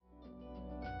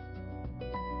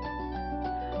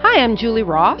Hi, I'm Julie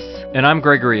Ross. And I'm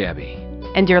Gregory Abbey.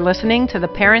 And you're listening to the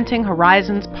Parenting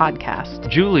Horizons podcast.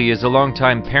 Julie is a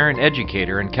longtime parent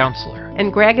educator and counselor.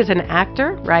 And Greg is an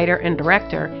actor, writer, and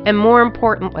director, and more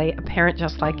importantly, a parent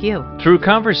just like you. Through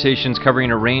conversations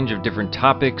covering a range of different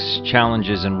topics,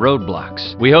 challenges, and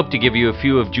roadblocks, we hope to give you a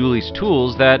few of Julie's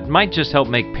tools that might just help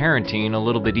make parenting a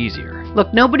little bit easier.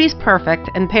 Look, nobody's perfect,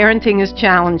 and parenting is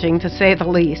challenging, to say the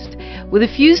least. With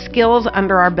a few skills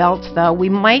under our belts, though, we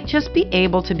might just be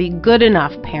able to be good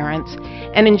enough parents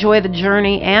and enjoy the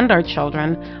journey and our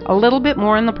children a little bit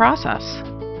more in the process.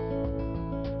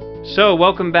 So,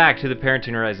 welcome back to the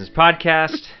Parenting Horizons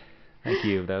podcast. Thank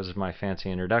you. That was my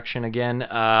fancy introduction again.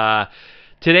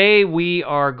 Today we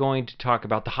are going to talk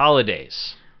about the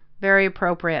holidays. Very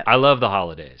appropriate. I love the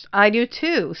holidays. I do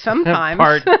too, sometimes.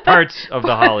 Parts of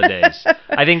the holidays.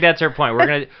 I think that's our point.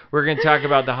 We're gonna talk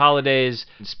about the holidays,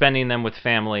 spending them with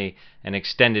family and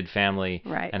extended family,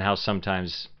 right, and how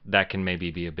sometimes that can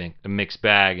maybe be a mixed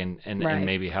bag, and right,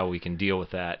 maybe how we can deal with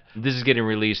that. This is getting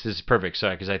released. This is perfect, so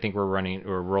because I think we're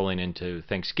rolling into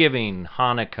Thanksgiving,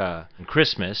 Hanukkah, and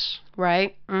Christmas.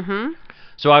 Right. Mm-hmm.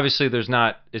 So obviously it's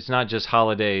not just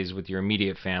holidays with your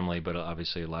immediate family, but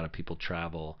obviously a lot of people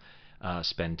travel,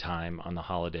 spend time on the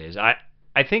holidays.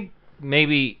 I think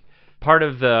maybe part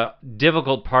of the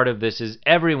difficult part of this is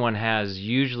everyone has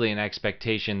usually an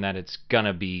expectation that it's going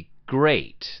to be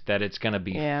great, that it's going to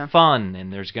be fun,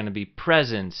 and there's going to be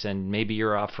presents, and maybe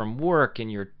you're off from work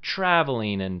and you're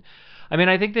traveling. And I mean,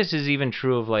 I think this is even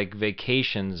true of like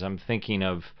vacations. I'm thinking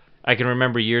of, I can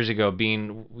remember years ago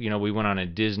we went on a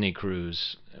Disney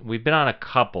cruise. We've been on a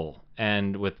couple,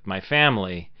 and with my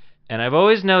family, and I've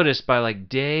always noticed by like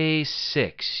day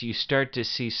 6, you start to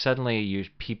see suddenly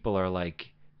people are like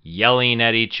yelling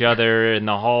at each other in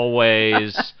the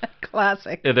hallways.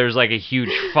 Classic. There's like a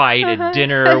huge fight at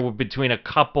dinner between a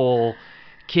couple.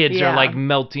 Kids are like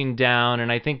melting down,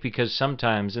 and I think because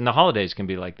sometimes, and the holidays can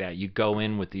be like that, you go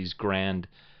in with these grand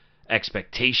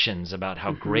expectations about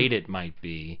how great it might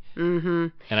be,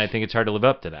 and I think it's hard to live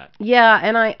up to that. Yeah,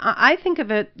 and I think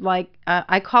of it like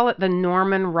I call it the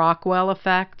Norman Rockwell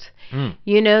effect.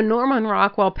 You know, Norman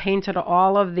Rockwell painted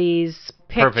all of these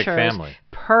pictures.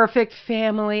 Perfect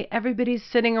family. Everybody's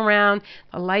sitting around.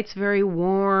 The light's very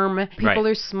warm. People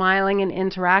are smiling and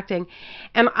interacting.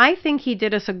 And I think he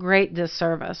did us a great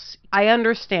disservice. I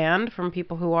understand from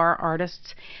people who are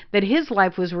artists that his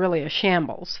life was really a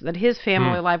shambles, that his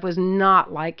family life was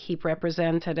not like he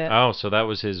represented it. Oh, so that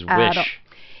was his wish.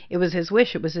 It was his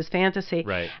wish. It was his fantasy.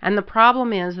 Right. And the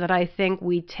problem is that I think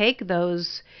we take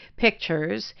those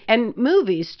pictures, and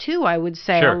movies too, I would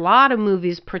say. Sure. A lot of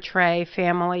movies portray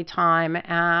family time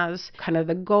as kind of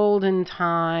the golden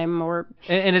time.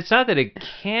 And it's not that it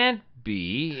can't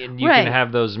be, and you can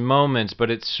have those moments,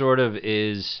 but it sort of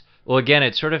is, well, again,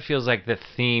 it sort of feels like the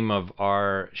theme of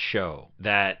our show,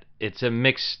 that it's a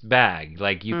mixed bag.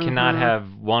 Like, you cannot have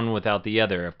one without the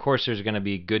other. Of course, there's going to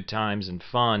be good times and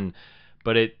fun,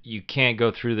 but you can't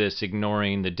go through this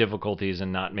ignoring the difficulties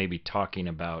and not maybe talking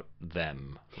about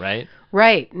them, right?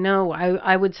 Right. No,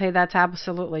 I would say that's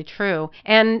absolutely true.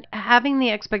 And having the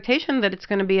expectation that it's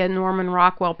going to be a Norman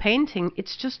Rockwell painting,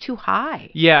 it's just too high.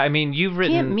 Yeah, I mean, you've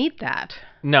written... You can't meet that.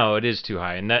 No, it is too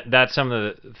high. And that's some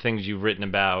of the things you've written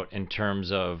about in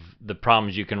terms of the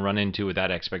problems you can run into with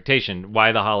that expectation.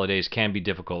 Why the holidays can be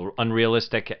difficult.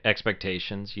 Unrealistic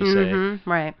expectations, you say.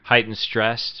 Right. Heightened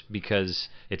stress, because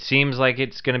it seems like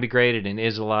it's going to be great, and it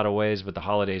is a lot of ways, but the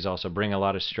holidays also bring a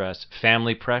lot of stress.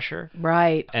 Family pressure.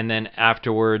 Right. And then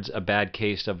afterwards, a bad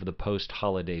case of the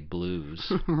post-holiday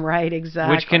blues. Right,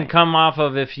 exactly. Which can come off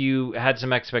of, if you had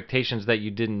some expectations that you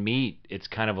didn't meet, it's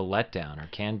kind of a letdown, or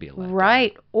can be a letdown.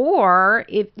 Right. Or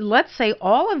if, let's say,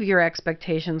 all of your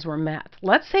expectations were met.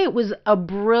 Let's say it was a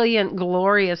brilliant,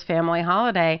 glorious family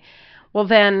holiday. Well,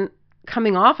 then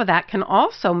coming off of that can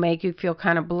also make you feel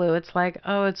kind of blue. It's like,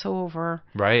 oh, it's over.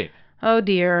 Right. Oh,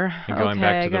 dear. And going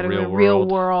back to the real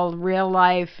world, real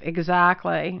life.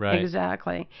 Exactly. Right.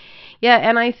 Exactly. Yeah,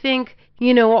 and I think,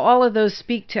 you know, all of those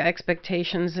speak to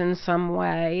expectations in some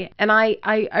way. And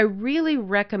I really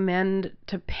recommend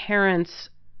to parents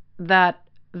that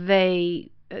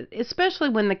they, especially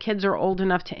when the kids are old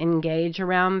enough to engage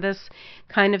around this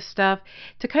kind of stuff,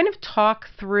 to kind of talk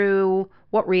through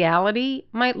what reality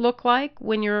might look like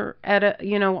when you're at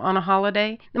on a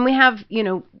holiday. And we have,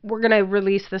 we're going to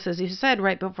release this, as you said,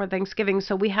 right before Thanksgiving.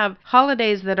 So we have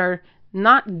holidays that are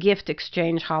not gift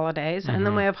exchange holidays, and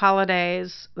then we have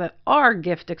holidays that are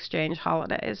gift exchange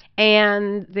holidays.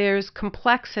 And there's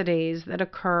complexities that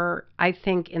occur, I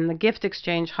think, in the gift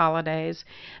exchange holidays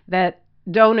that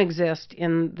don't exist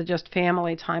in the just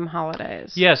family time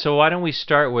holidays. Yeah, so why don't we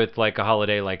start with like a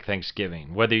holiday like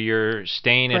Thanksgiving, whether you're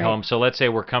staying at Right. home. So let's say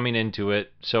we're coming into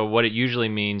it. So what it usually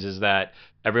means is that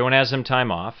everyone has some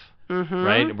time off,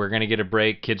 right? We're going to get a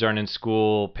break. Kids aren't in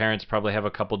school. Parents probably have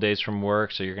a couple days from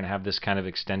work, so you're going to have this kind of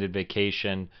extended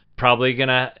vacation. Probably going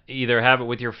to either have it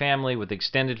with your family, with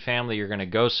extended family, you're going to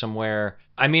go somewhere.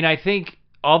 I mean, I think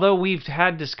although we've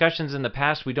had discussions in the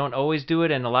past, we don't always do it,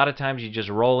 and a lot of times you just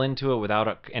roll into it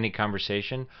without any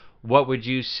conversation. What would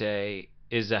you say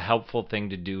is a helpful thing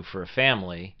to do for a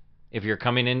family if you're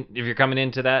coming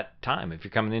into that time, if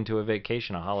you're coming into a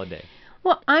vacation, a holiday?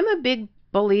 Well, I'm a big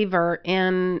believer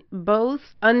in both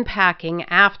unpacking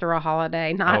after a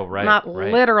holiday, not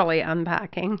literally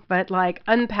unpacking, but like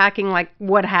unpacking like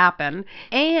what happened,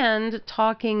 and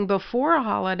talking before a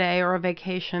holiday or a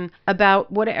vacation about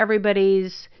what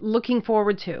everybody's looking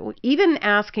forward to. Even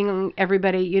asking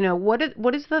everybody, what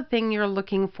is the thing you're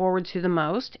looking forward to the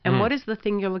most, and what is the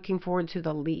thing you're looking forward to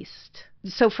the least?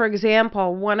 So, for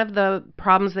example, one of the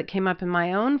problems that came up in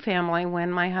my own family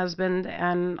when my husband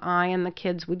and I and the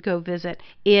kids would go visit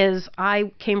is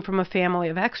I came from a family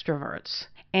of extroverts,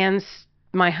 and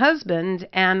my husband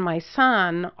and my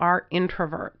son are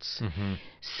introverts.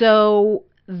 So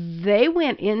they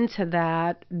went into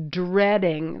that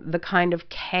dreading the kind of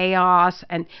chaos,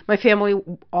 and my family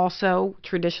also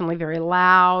traditionally very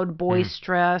loud,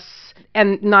 boisterous,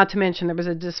 and not to mention there was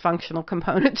a dysfunctional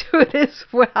component to it as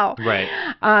well. Right.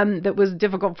 That was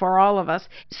difficult for all of us.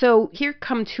 So here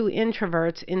come two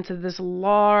introverts into this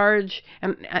large,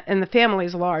 and the family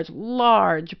is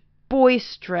large,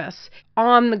 boisterous,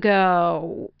 on the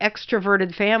go,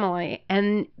 extroverted family,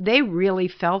 and they really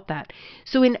felt that.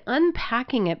 So in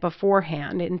unpacking it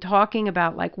beforehand, in talking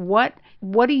about like what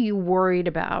are you worried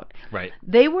about, right,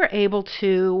 they were able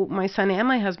to, my son and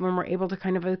my husband were able to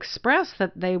kind of express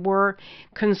that they were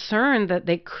concerned that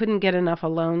they couldn't get enough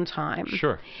alone time.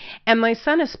 Sure. And my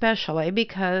son especially,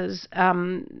 because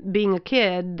being a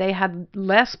kid, they had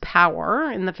less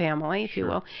power in the family, if you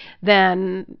will,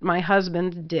 than my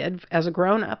husband did as a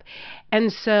grown-up.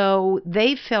 And so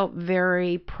they felt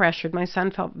very pressured. My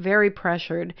son felt very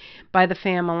pressured by the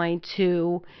family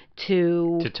to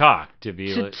talk, to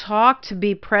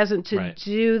be present, to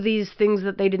do these things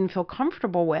that they didn't feel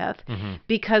comfortable with,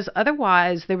 because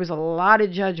otherwise there was a lot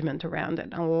of judgment around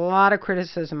it, a lot of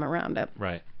criticism around it.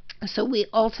 Right. So we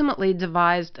ultimately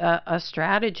devised a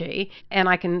strategy, and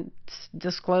I can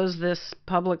disclose this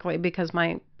publicly because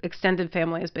my extended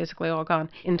family is basically all gone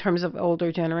in terms of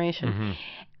older generation.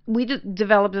 We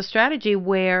developed a strategy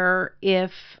where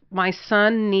if my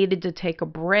son needed to take a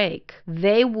break,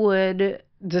 they would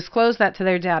disclose that to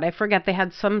their dad. I forget, they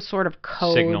had some sort of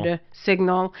code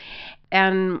signal.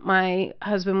 And my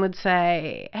husband would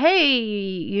say,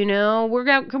 hey, we're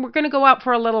going to go out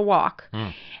for a little walk.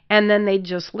 And then they'd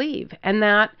just leave. And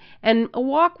a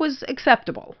walk was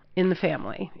acceptable in the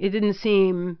family. It didn't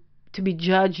seem to be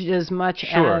judged as much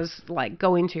as like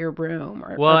going to your room.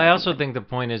 I also think the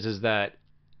point is that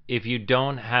if you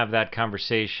don't have that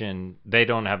conversation, they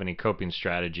don't have any coping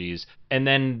strategies, and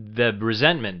then the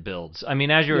resentment builds. I mean,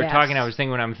 as you were talking, I was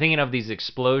thinking, when I'm thinking of these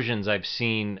explosions I've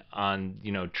seen on,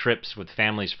 trips with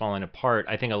families falling apart,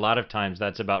 I think a lot of times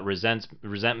that's about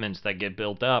resentments that get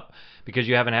built up because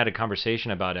you haven't had a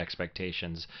conversation about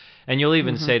expectations. And you'll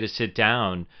even say to sit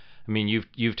down. I mean,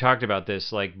 you've talked about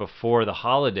this, like before the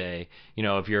holiday,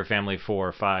 if you're a family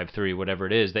 4, 5, 3, whatever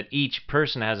it is, that each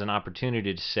person has an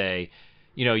opportunity to say,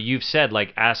 you've said,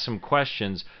 like, ask some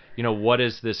questions, what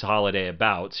is this holiday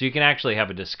about? So you can actually have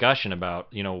a discussion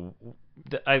about,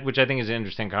 which I think is an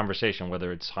interesting conversation,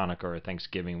 whether it's Hanukkah or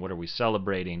Thanksgiving, what are we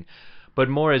celebrating? But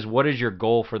more is, what is your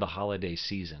goal for the holiday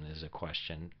season is a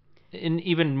question. And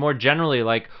even more generally,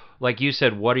 like you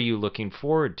said, what are you looking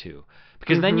forward to?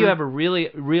 Because then you have a really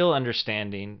real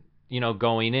understanding,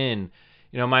 going in.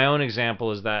 My own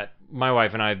example is that my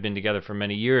wife and I have been together for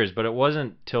many years, but it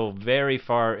wasn't till very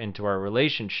far into our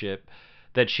relationship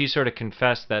that she sort of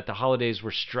confessed that the holidays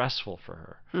were stressful for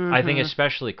her. I think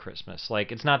especially Christmas.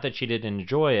 Like, it's not that she didn't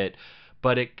enjoy it,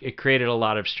 but it created a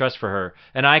lot of stress for her.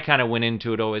 And I kind of went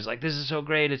into it always like, this is so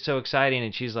great, it's so exciting.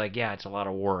 And she's like, yeah, it's a lot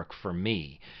of work for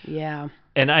me. Yeah.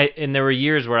 And there were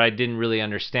years where I didn't really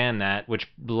understand that, which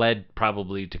led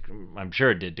probably to, I'm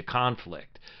sure it did, to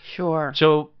conflict. Sure.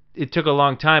 So it took a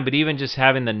long time, but even just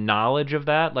having the knowledge of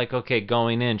that, like, okay,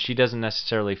 going in, she doesn't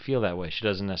necessarily feel that way. She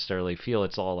doesn't necessarily feel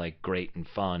it's all like great and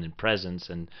fun and presents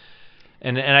and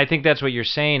I think that's what you're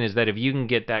saying, is that if you can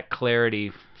get that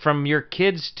clarity from your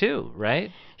kids too,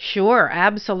 right? Sure,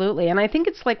 absolutely. And I think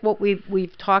it's like what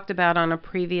we've talked about on a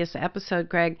previous episode,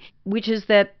 Greg, which is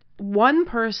that one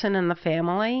person in the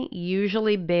family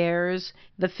usually bears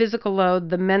the physical load,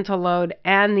 the mental load,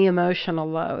 and the emotional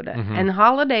load. And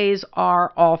holidays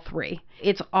are all three.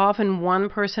 It's often one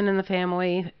person in the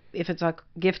family, if it's a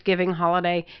gift-giving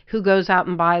holiday, who goes out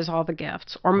and buys all the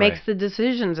gifts or makes the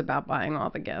decisions about buying all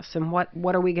the gifts and what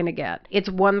are we going to get. It's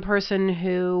one person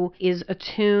who is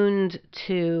attuned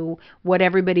to what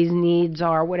everybody's needs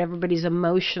are, what everybody's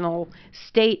emotional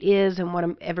state is, and what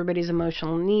everybody's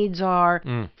emotional needs are.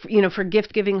 For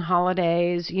gift-giving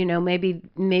holidays,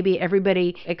 maybe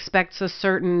everybody expects a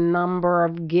certain number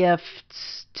of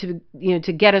gifts to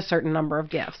get a certain number of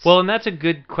gifts. Well, and that's a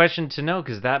good question to know,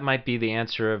 because that might be the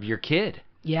answer of your kid.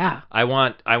 Yeah. I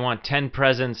want 10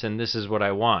 presents and this is what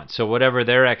I want. So whatever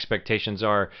their expectations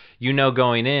are,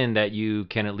 going in that you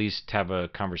can at least have a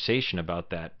conversation about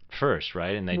that first,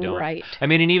 right? And they don't. Right. I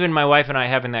mean, and even my wife and I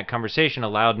having that conversation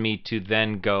allowed me to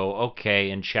then go,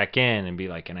 okay, and check in and be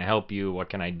like, can I help you? What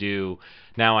can I do?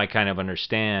 Now I kind of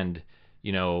understand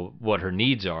what her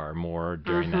needs are more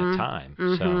during that time.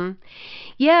 So,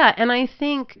 yeah, and I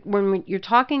think when you're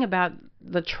talking about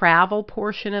the travel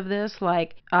portion of this,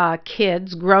 like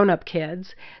kids, grown-up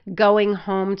kids, going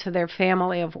home to their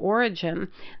family of origin,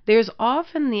 there's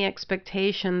often the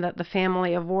expectation that the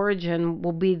family of origin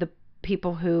will be the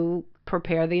people who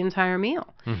prepare the entire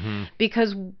meal.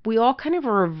 Because we all kind of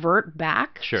revert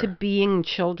back to being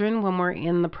children when we're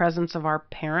in the presence of our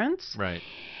parents. Right.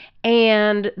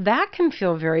 And that can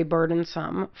feel very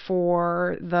burdensome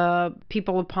for the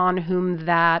people upon whom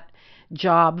that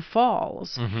job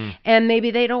falls. And maybe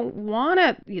they don't want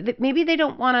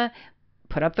to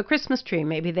put up the Christmas tree.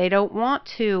 Maybe they don't want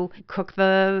to cook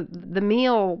the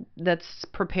meal that's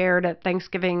prepared at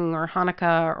Thanksgiving or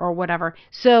Hanukkah or whatever.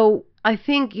 So I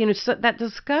think, so that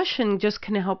discussion just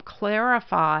can help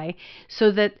clarify,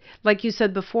 so that, like you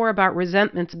said before about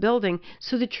resentments building,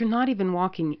 so that you're not even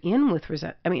walking in with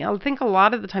resent. I mean, I think a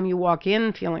lot of the time you walk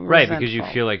in feeling resentful. Right, because you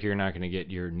feel like you're not going to get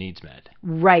your needs met.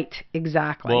 Right,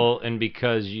 exactly. Well, and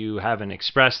because you haven't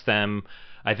expressed them,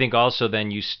 I think also then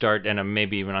you start, and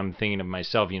maybe when I'm thinking of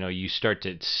myself, you start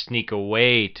to sneak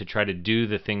away to try to do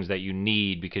the things that you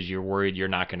need because you're worried you're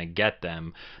not going to get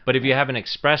them. But if you haven't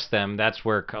expressed them, that's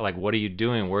where, like, what are you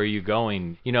doing? Where are you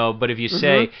going? But if you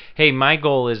say, hey, my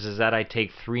goal is that I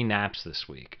take 3 naps this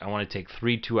week. I want to take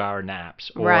 3 2-hour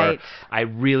naps. Or I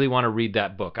really want to read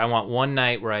that book. I want one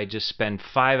night where I just spend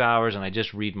 5 hours and I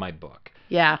just read my book.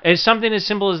 Yeah. It's something as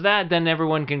simple as that, then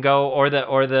everyone can go, or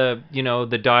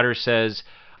the daughter says,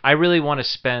 I really want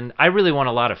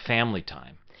a lot of family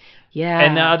time. Yeah.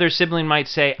 And the other sibling might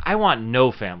say, I want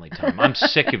no family time. I'm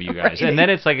sick of you guys. And then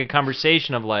it's like a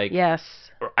conversation of like, yes.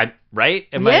 Right?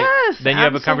 Then you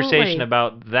have a conversation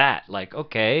about that. Like,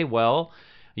 okay, well,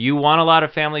 you want a lot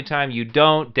of family time. You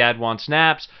don't. Dad wants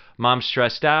naps. Mom's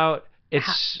stressed out.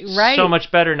 It's so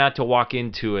much better not to walk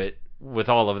into it with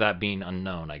all of that being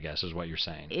unknown, I guess, is what you're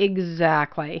saying.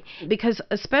 Exactly. Because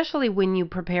especially when you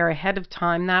prepare ahead of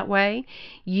time that way,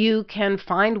 you can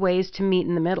find ways to meet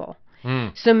in the middle.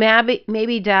 So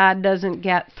maybe Dad doesn't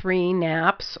get 3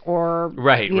 naps or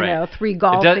 3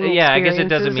 golfing experiences. Yeah, I guess it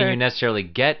doesn't mean you necessarily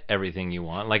get everything you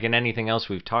want, like in anything else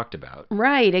we've talked about.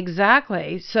 Right,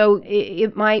 exactly. So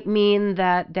it might mean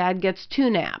that Dad gets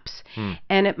 2 naps,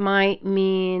 and it might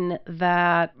mean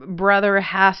that brother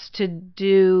has to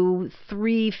do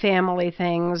 3 family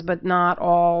things, but not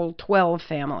all 12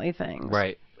 family things.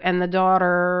 Right. And the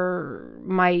daughter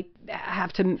might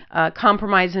have to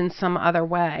compromise in some other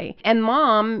way. And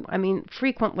mom, I mean,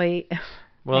 frequently...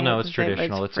 Well, no, it's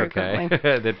traditional. It's okay.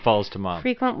 That falls to mom.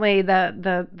 Frequently,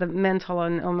 the mental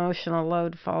and emotional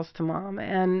load falls to mom.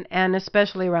 And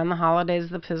especially around the holidays,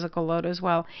 the physical load as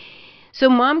well. So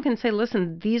mom can say,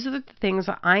 listen, these are the things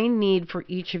that I need for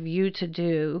each of you to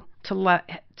do to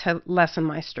lessen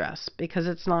my stress, because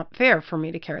it's not fair for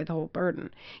me to carry the whole burden.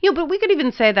 But we could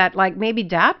even say that, like, maybe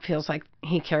Dad feels like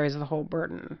he carries the whole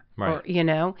burden. Right.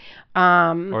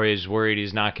 Or, or he's worried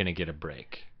he's not going to get a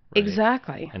break. Right?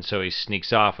 Exactly. And so he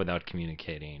sneaks off without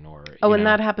communicating. And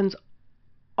that happens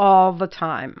all the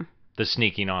time. The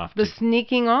sneaking off.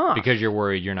 Sneaking off. Because you're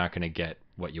worried you're not going to get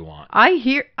what you want. I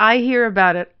hear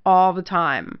about it all the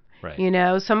time. Right.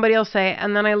 Somebody will say,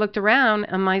 and then I looked around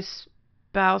and my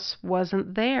spouse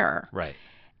wasn't there. Right.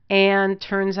 And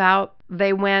turns out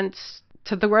they went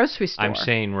to the grocery store. I'm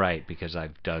saying right because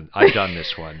I've done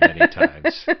this one many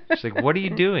times. She's like, "What are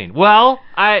you doing?" Well,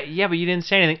 but you didn't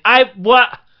say anything.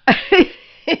 What?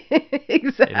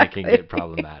 Exactly. And it can get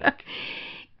problematic.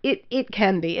 It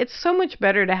can be. It's so much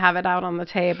better to have it out on the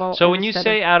table. So when you instead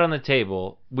say out on the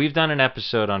table, we've done an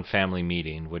episode on family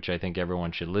meeting, which I think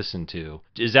everyone should listen to.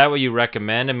 Is that what you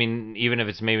recommend? I mean, even if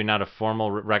it's maybe not a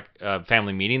formal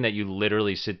family meeting, that you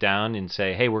literally sit down and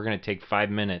say, hey, we're going to take 5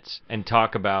 minutes and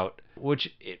talk about,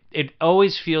 which it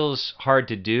always feels hard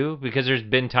to do because there's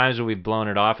been times when we've blown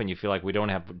it off and you feel like we don't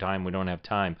have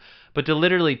time. But to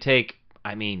literally take,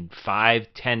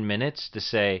 5-10 minutes to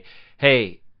say,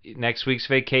 hey, next week's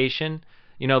vacation,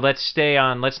 let's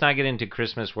not get into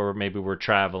Christmas where maybe we're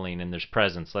traveling and there's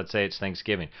presents. Let's say it's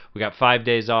Thanksgiving. We got 5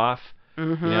 days off.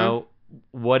 Mm-hmm.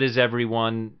 What is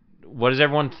everyone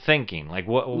thinking? Like,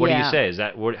 what do you say?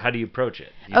 How do you approach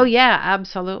it? Oh, yeah,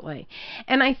 absolutely.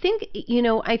 And I think,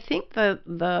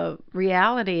 the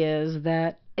reality is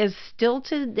that as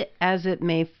stilted as it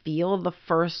may feel the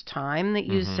first time that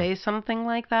you say something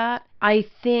like that, I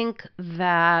think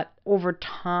that over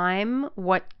time,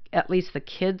 what at least the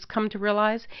kids come to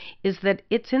realize is that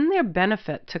it's in their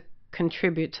benefit to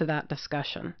contribute to that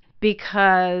discussion,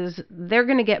 because they're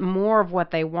going to get more of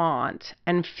what they want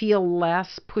and feel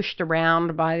less pushed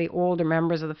around by the older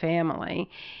members of the family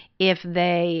if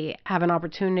they have an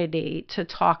opportunity to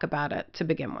talk about it to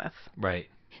begin with. Right.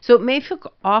 So it may feel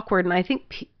awkward, and I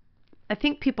think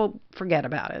people forget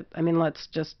about it. I mean, let's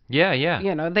just... Yeah.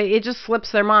 It just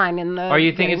slips their mind. Or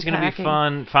you think it's going to be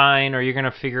fine, or you're going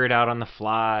to figure it out on the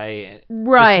fly.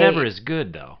 Right. It's never as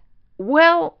good, though.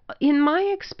 Well, in my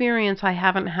experience, I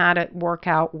haven't had it work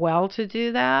out well to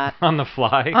do that. On the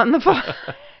fly? On the fly.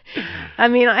 I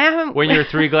mean, I haven't... When you're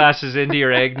 3 glasses into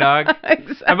your eggnog?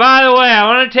 Exactly. And by the way, I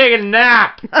want to take a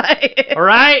nap. All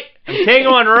right? I'm taking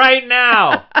one right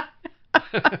now.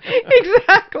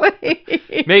 Exactly.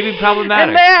 Maybe problematic.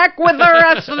 And back with the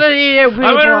rest of the people.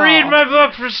 I'm going to read my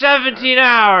book for 17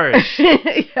 hours.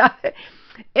 Yeah.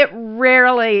 It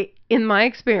rarely, in my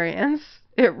experience,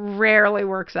 it rarely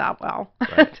works out well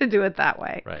to do it that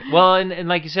way. Right. Well, and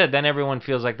like you said, then everyone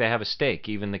feels like they have a stake,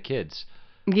 even the kids.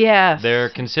 Yes. They're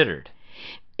considered.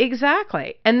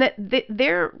 Exactly. And that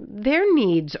their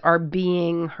needs are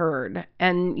being heard,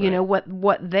 and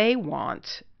what they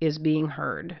want is being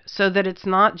heard, so that it's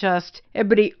not just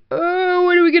everybody, oh,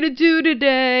 what are we going to do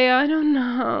today? I don't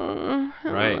know.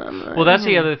 Right. Well, that's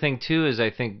the other thing too, is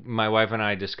I think my wife and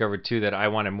I discovered too that I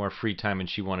wanted more free time and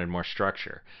she wanted more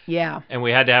structure. Yeah. And we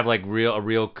had to have like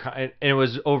and it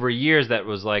was over years that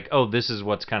was like, oh, this is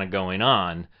what's kind of going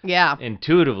on. Yeah.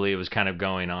 Intuitively, it was kind of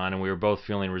going on, and we were both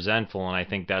feeling resentful, and I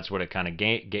think that's what it kind of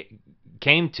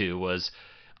came to was,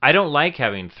 I don't like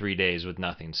having 3 days with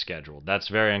nothing scheduled. That's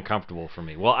very uncomfortable for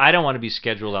me. Well, I don't want to be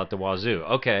scheduled out the wazoo.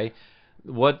 Okay,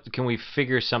 what can we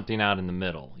figure something out in the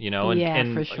middle?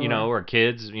 And for sure. Or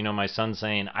kids. My son's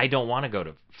saying, I don't want to go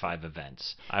to 5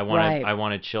 events. I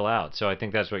want to chill out. So I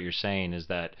think that's what you're saying, is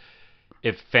that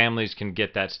if families can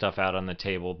get that stuff out on the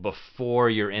table before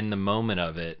you're in the moment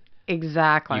of it,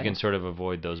 exactly, you can sort of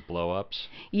avoid those blow-ups.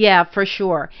 Yeah, for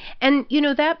sure. And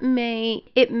that may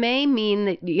mean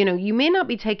that you may not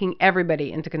be taking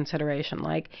everybody into consideration.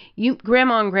 Like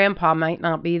grandma and grandpa might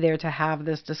not be there to have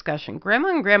this discussion. Grandma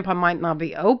and grandpa might not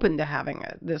be open to having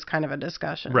this kind of a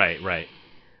discussion. Right.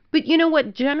 But you know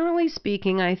what? Generally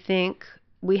speaking, I think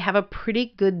we have a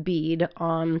pretty good bead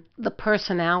on the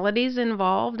personalities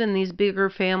involved in these bigger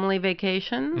family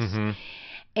vacations. Mm-hmm.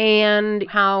 And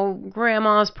how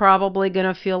grandma's probably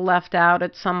going to feel left out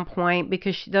at some point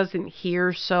because she doesn't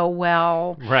hear so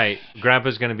well. Right.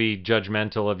 Grandpa's going to be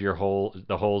judgmental of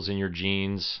the holes in your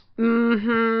jeans.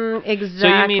 Mm-hmm.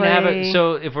 Exactly. So you mean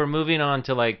so if we're moving on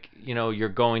to you're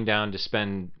going down to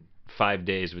spend 5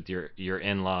 days with your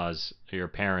in-laws, your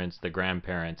parents, the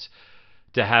grandparents,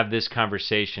 to have this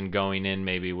conversation going in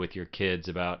maybe with your kids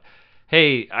about,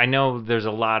 hey, I know there's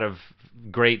a lot of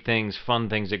great things, fun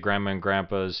things at grandma and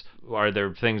grandpa's. Are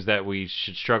there things that we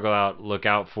should look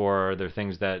out for? Are there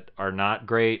things that are not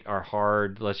great, are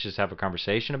hard? Let's just have a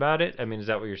conversation about it. I mean, is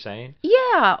that what you're saying?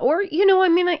 Yeah. Or,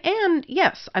 and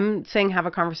yes, I'm saying have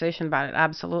a conversation about it.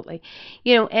 Absolutely.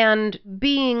 And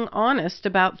being honest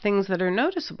about things that are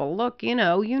noticeable. Look,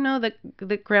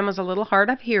 that grandma's a little hard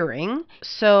of hearing.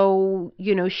 So,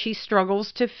 she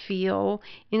struggles to feel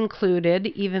included,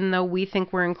 even though we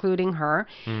think we're including her.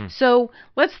 So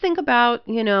let's think about,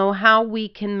 how we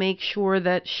can make sure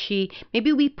that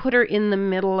maybe we put her in the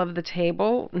middle of the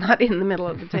table, not in the middle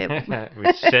of the table.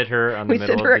 We sit her on the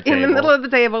middle of the table. We sit her in the middle of the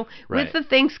table with the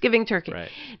Thanksgiving turkey. Right.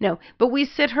 No, but we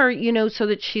sit her, so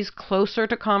that she's closer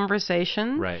to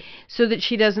conversation. Right. So that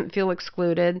she doesn't feel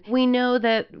excluded. We know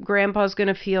that grandpa's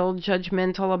going to feel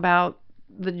judgmental about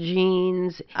the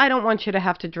jeans. I don't want you to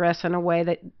have to dress in a way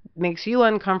that makes you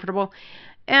uncomfortable.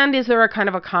 And is there a kind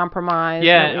of a compromise?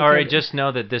 Yeah, or I just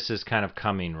know that this is kind of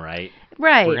coming, right?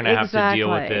 Right, we're gonna have exactly. to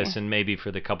deal with this, and maybe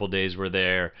for the couple days we're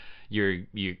there,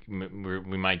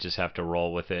 we might just have to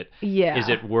roll with it. Yeah. Is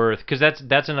it worth? Because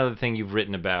that's another thing you've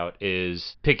written about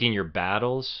is picking your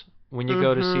battles when you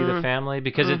go to see the family,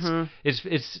 because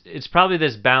it's probably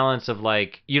this balance of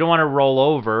like, you don't want to roll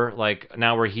over, like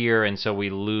now we're here and so we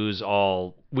lose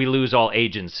all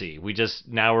agency.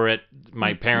 Now we're at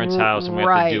my parents' house and we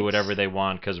have to do whatever they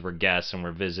want because we're guests and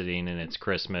we're visiting and it's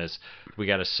Christmas. We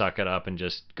got to suck it up and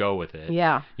just go with it.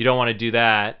 Yeah. You don't want to do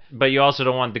that, but you also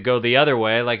don't want to go the other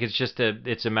way. Like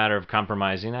it's a matter of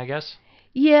compromising, I guess.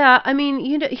 Yeah, I mean,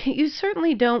 you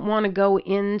certainly don't want to go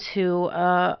into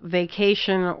a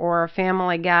vacation or a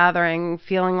family gathering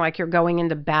feeling like you're going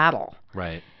into battle.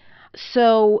 Right.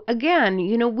 So again,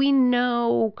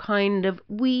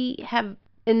 we have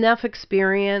enough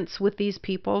experience with these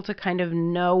people to kind of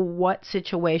know what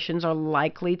situations are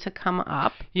likely to come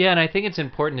up. Yeah, and I think it's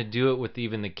important to do it with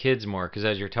even the kids more, because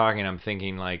as you're talking, I'm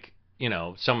thinking like,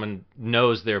 someone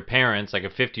knows their parents, like a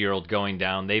 50-year-old going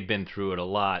down, they've been through it a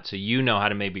lot, so you know how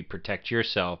to maybe protect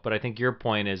yourself. But I think your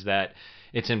point is that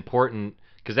it's important,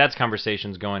 because that's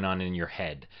conversations going on in your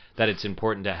head, that it's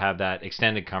important to have that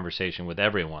extended conversation with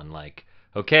everyone, like,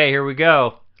 okay, here we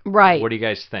go. Right. What do you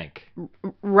guys think?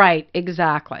 Right,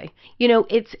 exactly.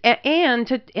 It's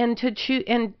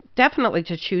and definitely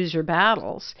to choose your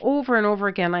battles. Over and over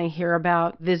again I hear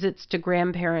about visits to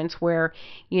grandparents where,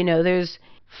 there's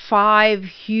 5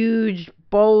 huge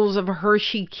bowls of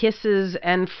Hershey Kisses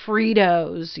and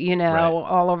Fritos,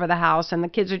 all over the house, and the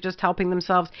kids are just helping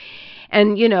themselves.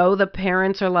 And, the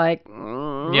parents are like,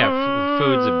 yeah,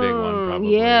 food's a big one,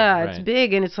 probably. Yeah, right. It's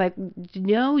big. And it's like,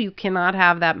 no, you cannot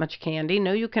have that much candy.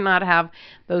 No, you cannot have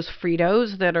those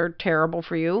Fritos that are terrible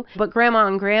for you. But Grandma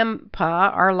and Grandpa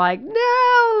are like,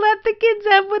 no, let the kids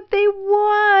have what they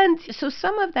want. So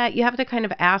some of that you have to kind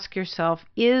of ask yourself,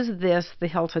 is this the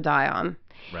hill to die on?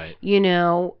 Right.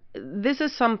 This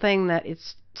is something that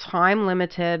it's time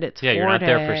limited. It's 4 days. Yeah, you're not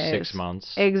there for 6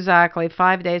 months. Exactly,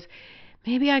 5 days.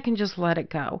 Maybe I can just let it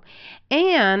go.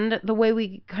 And the way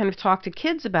we kind of talk to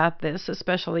kids about this,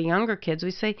 especially younger kids,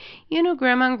 we say,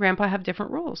 Grandma and Grandpa have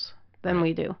different rules than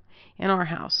we do in our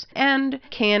house. And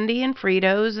candy and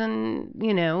Fritos and,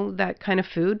 that kind of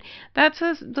food,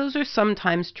 those are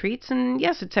sometimes treats. And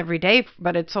yes, it's every day,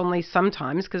 but it's only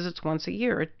sometimes because it's once a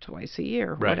year or twice a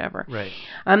year, or whatever. Right.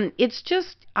 It's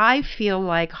just, I feel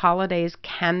like holidays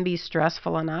can be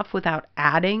stressful enough without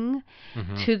adding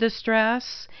to the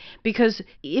stress, because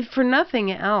if for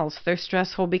nothing else, they're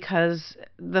stressful because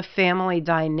the family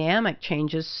dynamic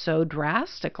changes so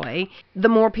drastically. The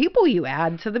more people you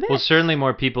add to the mix. Well, certainly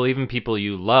more people, even people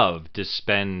you love, to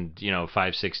spend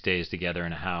 5-6 days together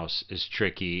in a house is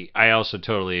tricky. I also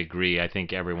totally agree. I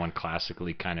think everyone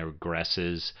classically kind of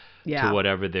regresses to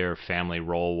whatever their family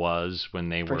role was when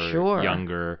they were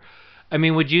younger. I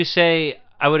mean, would you say,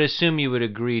 I would assume you would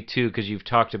agree too, because you've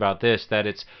talked about this, that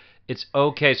it's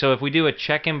okay. So if we do a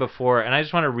check-in before, and I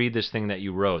just want to read this thing that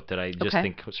you wrote that I just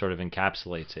think sort of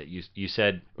encapsulates it. You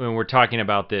said, when we're talking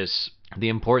about this, the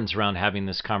importance around having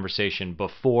this conversation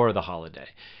before the holiday.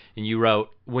 And you wrote,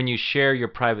 when you share your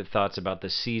private thoughts about the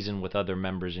season with other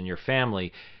members in your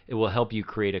family, it will help you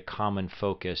create a common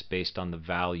focus based on the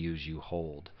values you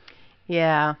hold.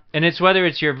 Yeah. And it's whether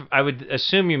it's I would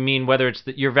assume you mean whether it's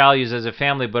your values as a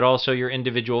family, but also your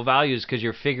individual values, because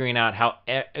you're figuring out how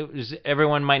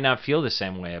everyone might not feel the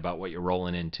same way about what you're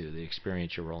rolling into, the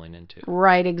experience you're rolling into.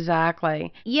 Right,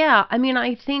 exactly. Yeah, I mean,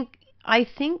 I think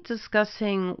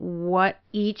discussing what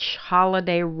each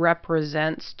holiday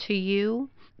represents to you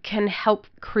can help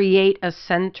create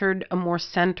a more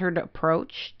centered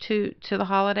approach to the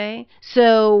holiday.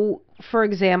 So, for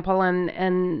example,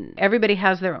 and everybody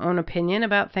has their own opinion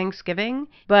about Thanksgiving,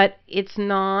 but it's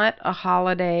not a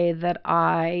holiday that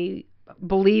I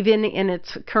believe in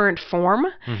its current form,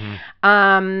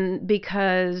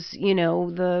 because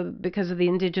because of the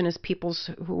indigenous peoples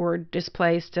who were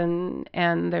displaced and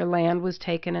their land was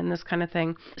taken and this kind of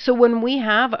thing. So when we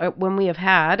have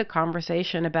had a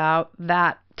conversation about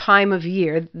that time of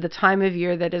year, the time of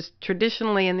year that is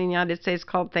traditionally in the United States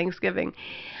called Thanksgiving,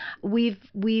 we've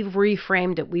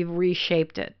reframed it, we've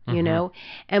reshaped it,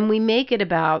 and we make it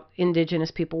about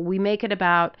indigenous people. We make it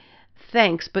about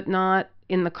thanks, but not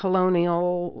in the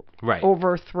colonial Right.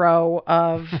 overthrow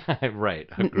of Right.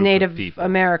 A group Native of people.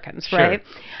 Americans, Sure. right?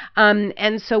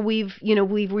 And so we've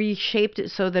reshaped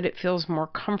it so that it feels more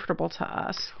comfortable to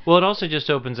us. Well, it also just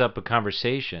opens up a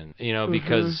conversation,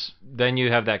 because then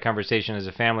you have that conversation as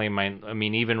a family.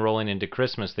 Even rolling into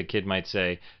Christmas, the kid might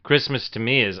say, Christmas to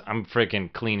me is I'm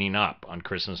freaking cleaning up on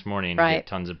Christmas morning to Right. get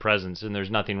tons of presents, and there's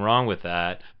nothing wrong with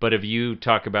that. But if you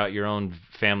talk about your own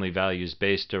family values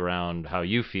based around how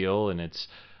you feel, and it's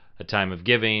a time of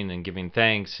giving and giving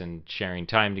thanks and sharing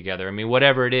time together. I mean,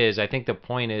 whatever it is, I think the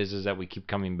point is that we keep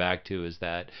coming back to is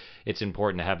that it's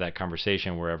important to have that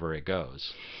conversation wherever it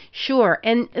goes. Sure,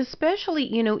 and especially,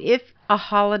 if a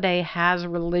holiday has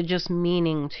religious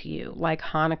meaning to you, like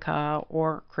Hanukkah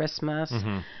or Christmas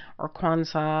or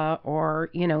Kwanzaa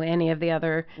or, any of the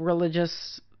other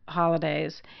religious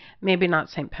holidays, maybe not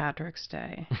St. Patrick's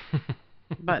Day.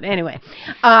 But anyway,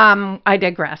 I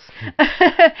digress.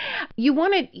 You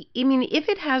want to, if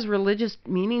it has religious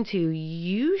meaning to you,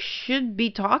 you should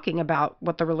be talking about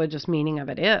what the religious meaning of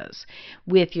it is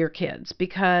with your kids,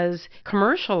 because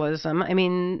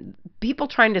commercialism, people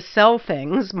trying to sell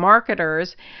things,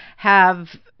 marketers have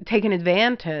taken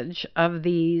advantage of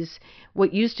these,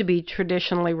 what used to be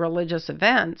traditionally religious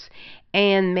events,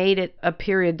 and made it a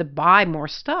period to buy more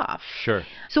stuff. Sure.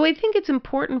 So I think it's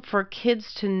important for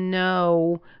kids to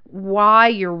know why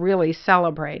you're really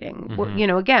celebrating.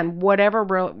 Again, whatever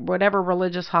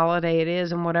religious holiday it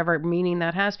is and whatever meaning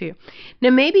that has for you.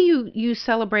 Now, maybe you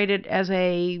celebrate it as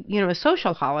a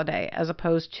social holiday as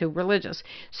opposed to religious.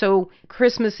 So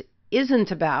Christmas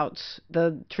isn't about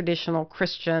the traditional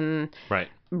Christian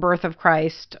birth of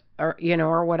Christ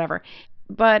or whatever.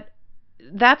 But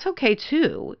that's okay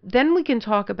too. Then we can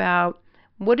talk about,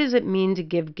 what does it mean to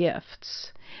give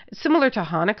gifts? Similar to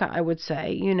Hanukkah, I would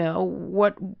say,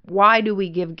 why do we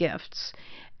give gifts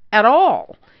at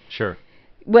all? Sure.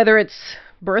 Whether it's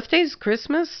birthdays,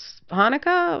 Christmas,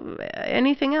 Hanukkah,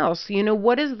 anything else,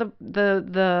 what is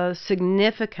the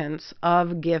significance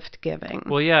of gift giving?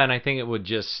 Well, yeah, and I think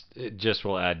it just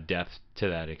will add depth to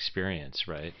that experience,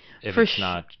 right?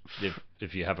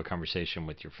 If you have a conversation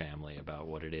with your family about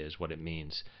what it is, what it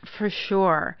means. For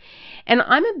sure. And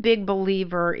I'm a big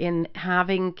believer in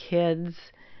having kids.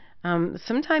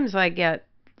 Sometimes I get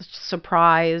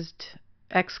surprised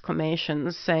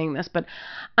exclamations saying this, but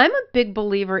I'm a big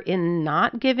believer in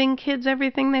not giving kids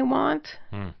everything they want.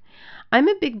 I'm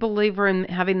a big believer in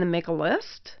having them make a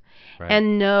list. Right.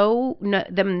 And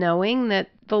them knowing that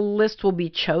the list will be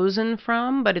chosen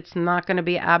from, but it's not going to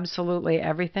be absolutely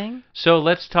everything. So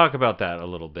let's talk about that a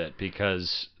little bit,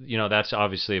 because that's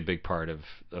obviously a big part of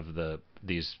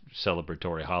these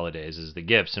celebratory holidays is the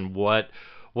gifts. And what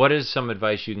is some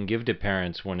advice you can give to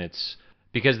parents when it's,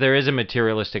 because there is a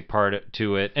materialistic part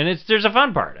to it, and there's a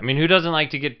fun part. Who doesn't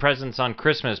like to get presents on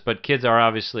Christmas? But parents are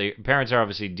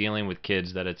obviously dealing with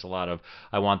kids that it's a lot of,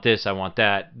 I want this, I want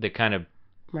that, the kind of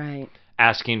right.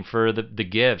 asking for the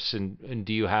gifts, and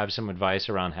do you have some advice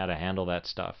around how to handle that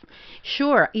stuff?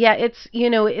 Sure. Yeah,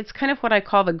 it's kind of what I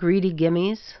call the greedy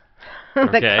gimmies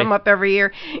that come up every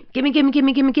year. Gimme, gimme,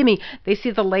 gimme, gimme, gimme. They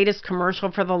see the latest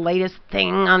commercial for the latest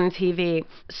thing on TV.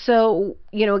 So,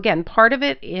 again, part of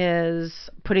it is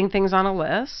putting things on a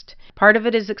list. Part of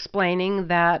it is explaining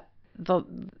that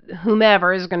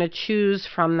whomever is going to choose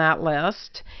from that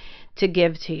list to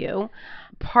give to you.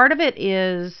 Part of it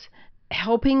is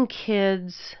helping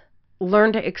kids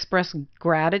learn to express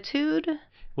gratitude.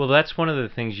 Well, that's one of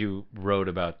the things you wrote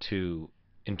about too,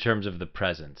 in terms of the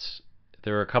presents.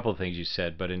 There were a couple of things you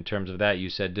said, but in terms of that, you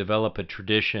said develop a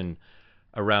tradition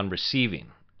around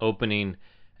receiving, opening,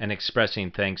 and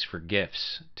expressing thanks for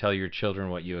gifts. Tell your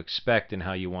children what you expect and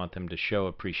how you want them to show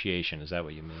appreciation. Is that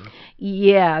what you mean?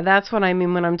 Yeah, that's what I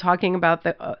mean when I'm talking about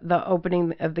the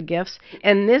opening of the gifts.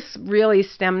 And this really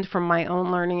stemmed from my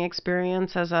own learning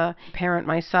experience as a parent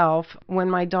myself. When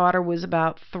my daughter was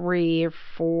about 3 or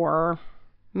 4,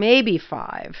 maybe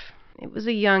 5. It was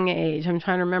a young age. I'm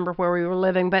trying to remember where we were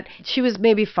living, but she was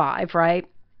maybe 5, right?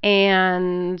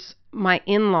 And my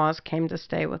in-laws came to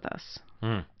stay with us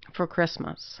for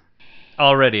Christmas.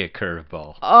 Already a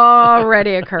curveball.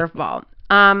 Already a curveball.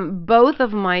 Both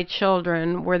of my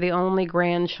children were the only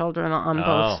grandchildren on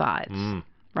both sides,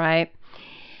 right?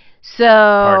 So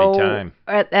party time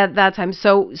at that time.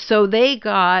 So they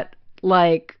got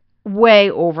like way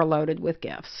overloaded with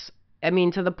gifts.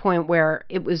 To the point where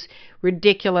it was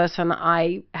ridiculous, and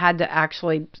I had to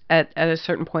actually, at a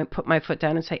certain point, put my foot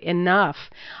down and say, enough.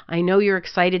 I know you're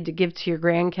excited to give to your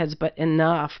grandkids, but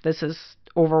enough. This is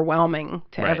overwhelming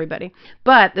to Right. everybody.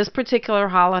 But this particular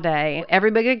holiday,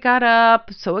 everybody got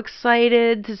up, so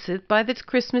excited to sit by this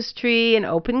Christmas tree and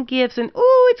open gifts, and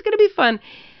ooh, it's going to be fun.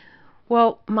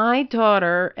 Well, my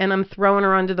daughter, and I'm throwing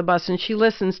her under the bus, and she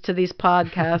listens to these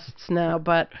podcasts now,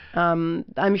 but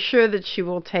I'm sure that she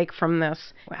will take from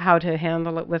this how to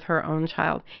handle it with her own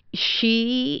child.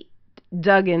 She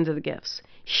dug into the gifts.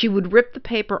 She would rip the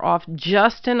paper off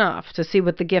just enough to see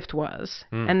what the gift was,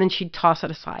 and then she'd toss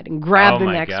it aside and grab the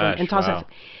next one and toss it.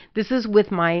 This is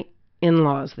with my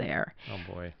in-laws there.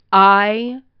 Oh boy.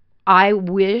 I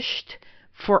wished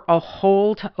for a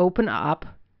hole to open up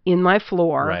in my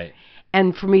floor. Right.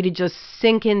 And for me to just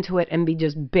sink into it and be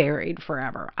just buried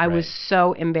forever. I was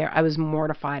so embarrassed. I was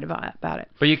mortified about it.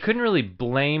 But you couldn't really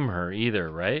blame her either,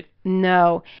 right?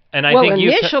 No. And I well, think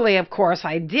initially, of course,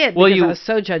 I did because I was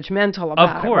so judgmental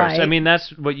about it. Of course. Right? I mean,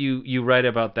 that's what you write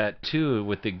about that, too,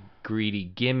 with the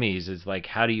greedy gimmies. Is like,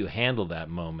 how do you handle that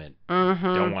moment? Mm-hmm.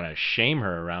 You don't want to shame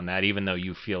her around that, even though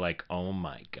you feel like, oh,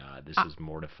 my God, this is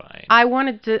mortifying. I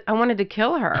wanted to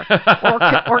kill her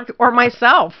or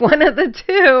myself, one of the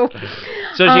two.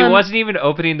 So she wasn't even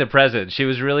opening the present. She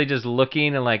was really just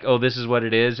looking and like, oh, this is what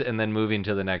it is, and then moving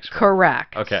to the next one.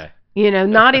 Correct. Okay.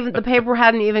 Not even the paper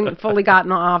hadn't even fully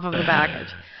gotten off of the package.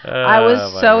 I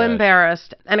was so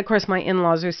embarrassed. And of course, my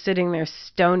in-laws are sitting there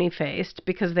stony-faced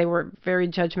because they were very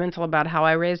judgmental about how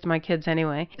I raised my kids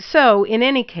anyway. So in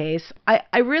any case,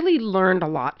 I really learned a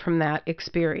lot from that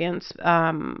experience.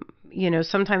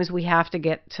 Sometimes we have to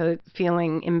get to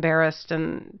feeling embarrassed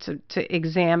and to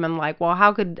examine like, well,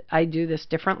 how could I do this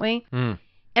differently? And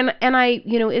I,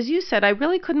 as you said, I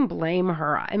really couldn't blame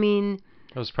her. I mean,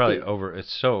 it was probably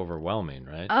it's so overwhelming,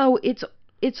 right? Oh, it's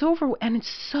over, and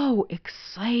it's so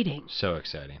exciting. So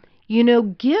exciting.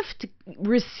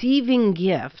 Receiving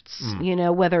gifts,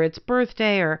 whether it's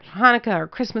birthday or Hanukkah or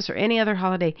Christmas or any other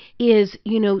holiday, is,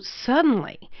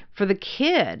 suddenly for the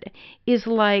kid is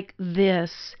like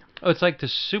this. Oh, it's like the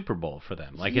Super Bowl for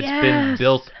them. Like it's been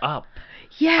built up.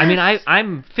 Yes. I mean,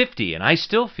 I'm 50 and I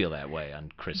still feel that way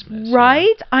on Christmas.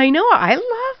 Right? I know. I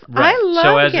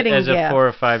love getting gifts. So as a 4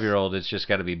 or 5-year-old, it's just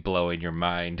got to be blowing your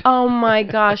mind. Oh my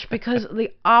gosh, because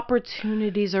the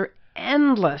opportunities are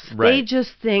endless. Right. They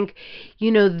just think,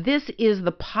 this is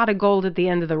the pot of gold at the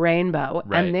end of the rainbow.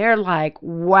 Right. And they're like,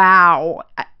 wow,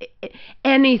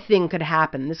 anything could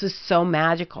happen. This is so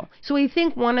magical. So I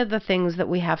think one of the things that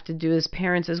we have to do as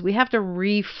parents is we have to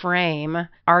reframe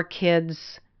our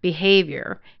kids'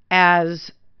 behavior as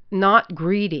not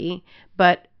greedy,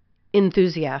 but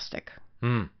enthusiastic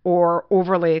or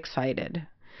overly excited.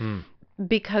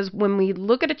 Because when we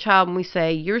look at a child and we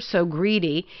say, you're so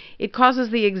greedy, it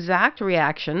causes the exact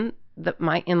reaction that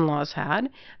my in-laws had,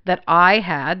 that I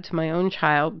had to my own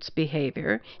child's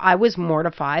behavior. I was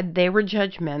mortified. They were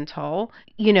judgmental.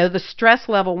 The stress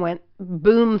level went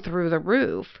boom through the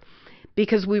roof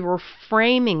because we were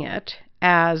framing it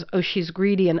as, oh, she's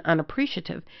greedy and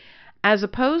unappreciative, as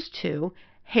opposed to,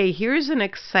 hey, here's an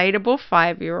excitable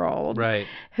 5-year-old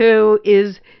who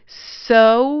is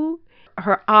so,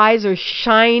 her eyes are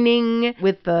shining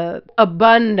with the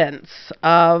abundance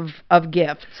of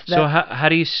gifts. So how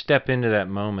do you step into that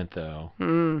moment, though?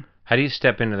 How do you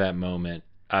step into that moment?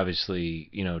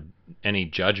 Obviously, any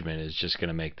judgment is just going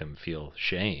to make them feel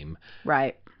shame.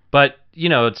 Right. But,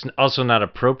 it's also not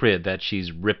appropriate that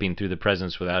she's ripping through the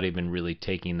presents without even really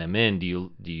taking them in. Do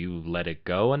you let it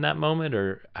go in that moment,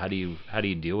 or how do you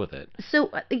deal with it?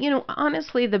 So,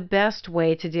 honestly, the best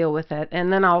way to deal with it,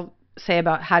 and then I'll say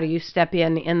about how do you step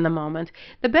in the moment.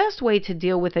 The best way to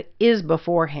deal with it is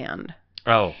beforehand.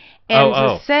 Oh. And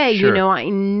to say, sure. I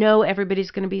know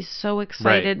everybody's going to be so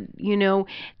excited, Right.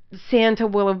 Santa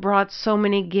will have brought so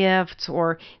many gifts,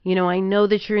 or, I know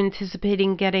that you're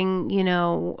anticipating getting,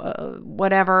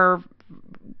 whatever,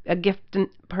 a gift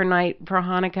per night for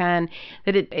Hanukkah, and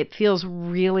that it feels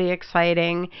really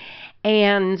exciting.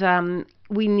 And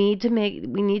we need to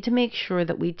make sure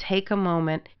that we take a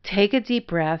moment, take a deep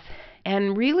breath,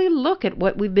 and really look at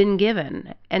what we've been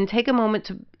given, and take a moment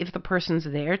to, if the person's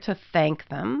there, to thank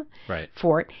them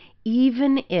for it.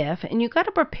 Even if, and you got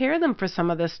to prepare them for some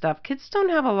of this stuff. Kids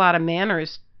don't have a lot of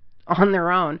manners on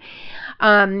their own.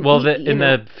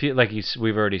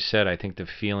 We've already said, I think the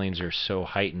feelings are so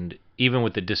heightened, even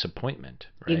with the disappointment.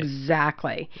 Right?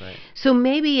 Exactly. Right. So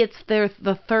maybe it's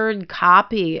the third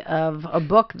copy of a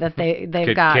book that they've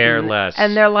Could gotten, care less,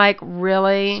 and they're like,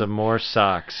 really? Some more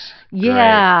socks.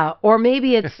 Yeah. Great. Or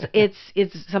maybe it's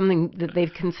something that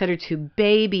they've considered too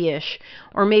babyish,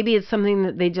 or maybe it's something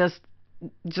that they just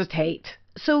hate.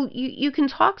 So you can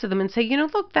talk to them and say,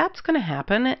 look, that's going to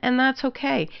happen, and that's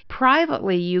okay.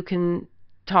 Privately, you can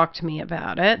talk to me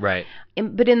about it. Right.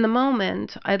 But in the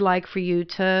moment, I'd like for you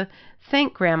to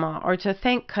thank Grandma, or to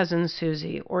thank Cousin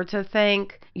Susie, or to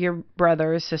thank your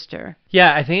brother or sister.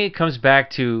 Yeah, I think it comes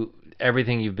back to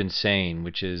everything you've been saying,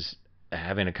 which is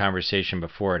having a conversation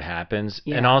before it happens.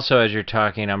 Yeah. And also, as you're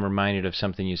talking, I'm reminded of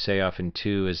something you say often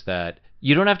too, is that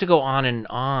you don't have to go on and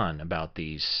on about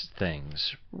these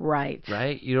things. Right.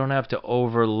 Right? You don't have to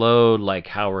overload like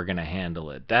how we're going to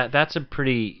handle it. That's a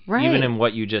pretty, Right. even in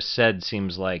what you just said,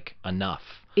 seems like enough.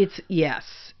 It's,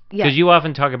 yes. Because you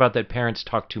often talk about that parents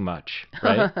talk too much,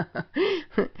 right?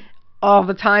 All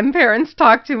the time, parents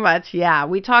talk too much. Yeah,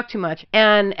 we talk too much.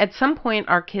 And at some point,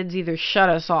 our kids either shut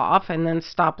us off and then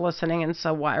stop listening, and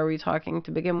so why are we talking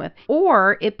to begin with?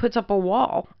 Or it puts up a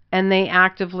wall, and they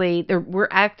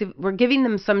we're giving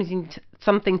them something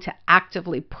to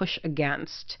actively push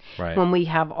against, right, when we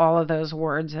have all of those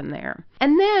words in there.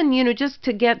 And then, just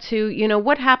to get to,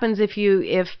 what happens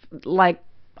if like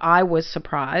I was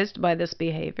surprised by this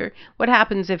behavior. What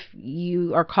happens if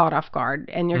you are caught off guard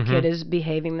and your kid is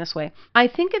behaving this way? I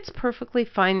think it's perfectly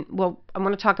fine. Well, I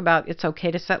want to talk about it's okay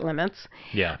to set limits.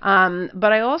 Yeah.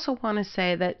 But I also want to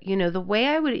say that, the way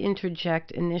I would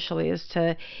interject initially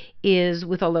is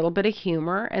with a little bit of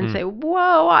humor and say,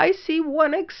 whoa, I see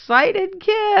one excited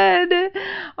kid.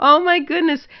 Oh my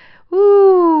goodness.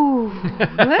 Ooh,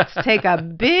 let's take a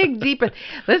big, deep breath.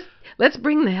 Let's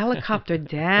bring the helicopter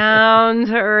down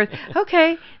to earth.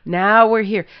 Okay, now we're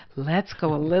here. Let's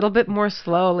go a little bit more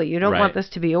slowly. You don't want this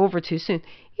to be over too soon.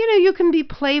 You can be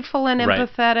playful and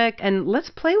empathetic, and let's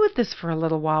play with this for a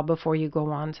little while before you go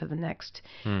on to the next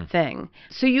thing.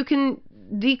 So you can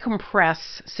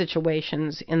decompress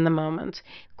situations in the moment.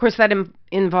 Of course, that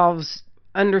involves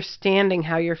understanding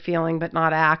how you're feeling, but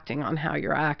not acting on how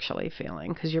you're actually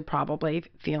feeling, because you're probably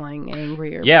feeling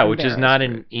angry or which is not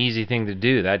an easy thing to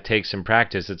do. That takes some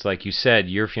practice. It's like you said,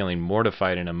 you're feeling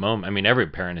mortified in a moment. I mean, every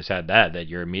parent has had that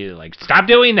you're immediately like, stop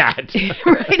doing that.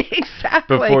 Right,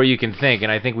 exactly. Before you can think.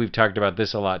 And I think we've talked about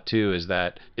this a lot too, is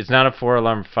that it's not a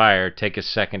 4-alarm fire. Take a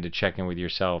second to check in with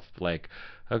yourself, like,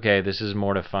 okay, this is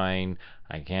mortifying.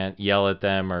 I can't yell at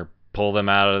them or pull them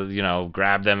out of,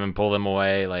 grab them and pull them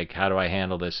away. Like, how do I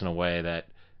handle this in a way that,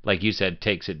 like you said,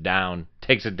 takes it down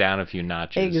a few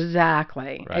notches?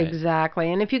 Exactly. Right.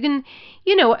 Exactly. And if you can,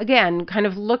 again, kind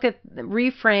of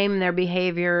reframe their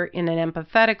behavior in an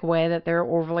empathetic way, that they're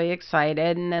overly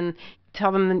excited, and then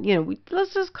tell them,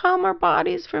 let's just calm our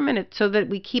bodies for a minute so that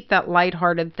we keep that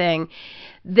lighthearted thing,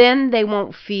 then they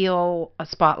won't feel a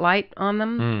spotlight on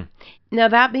them. Now,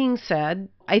 that being said,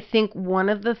 I think one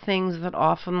of the things that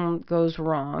often goes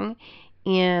wrong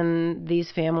in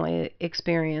these family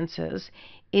experiences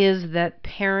is that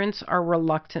parents are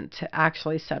reluctant to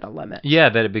actually set a limit. Yeah,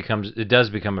 that it does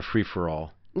become a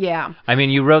free-for-all. Yeah. I mean,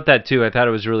 you wrote that too. I thought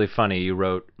it was really funny. You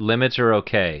wrote, limits are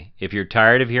okay. If you're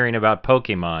tired of hearing about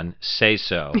Pokemon, say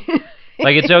so.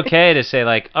 Like, it's okay to say,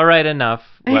 like, all right, enough.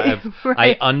 Well,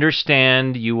 I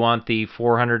understand you want the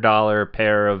 $400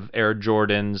 pair of Air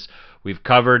Jordans. We've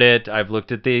covered it. I've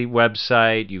looked at the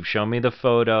website. You've shown me the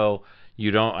photo.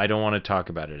 I don't want to talk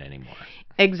about it anymore.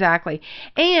 Exactly.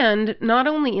 And not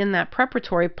only in that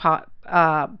preparatory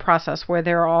process where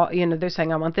they're all, they're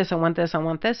saying, I want this, I want this, I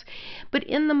want this. But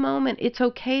in the moment, it's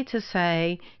okay to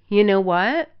say, you know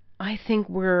what? I think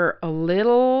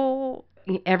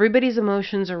everybody's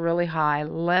emotions are really high.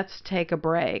 Let's take a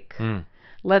break.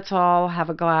 Let's all have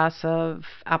a glass of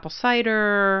apple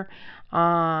cider.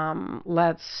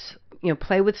 Let's,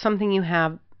 play with something you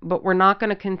have, but we're not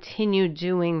going to continue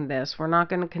doing this. We're not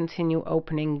going to continue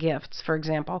opening gifts, for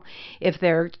example, if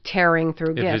they're tearing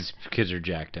through gifts. If his kids are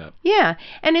jacked up. Yeah,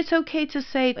 and it's okay to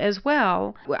say as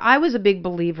well, I was a big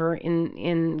believer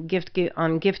in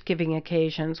gift-giving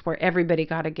occasions where everybody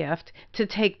got a gift, to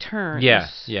take turns.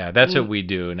 Yeah, that's what we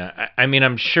do. And I mean,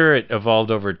 I'm sure it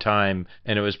evolved over time,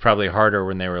 and it was probably harder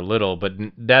when they were little, but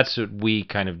that's what we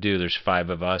kind of do. There's 5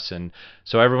 of us, and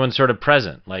so everyone's sort of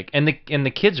present. Like, and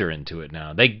the kids are into it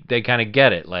now. They kind of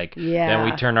get it. Like, then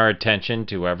we turn our attention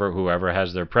to whoever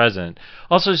has their present.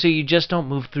 Also, so you just don't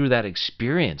move through that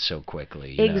experience so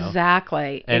quickly.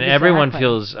 Exactly. And everyone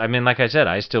feels, I mean, like I said,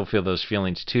 I still feel those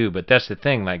feelings too, but that's the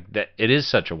thing, like, that it is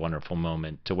such a wonderful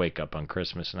moment to wake up on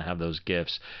Christmas and have those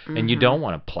gifts, and you don't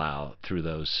want to plow through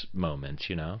those moments,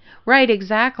 Right,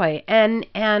 exactly. And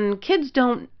kids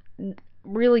don't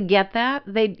really get that.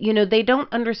 They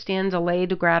don't understand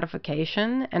delayed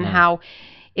gratification and how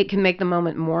it can make the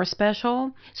moment more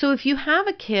special. So if you have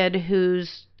a kid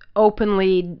who's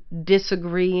openly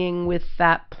disagreeing with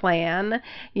that plan,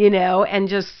 and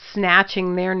just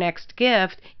snatching their next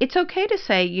gift, it's okay to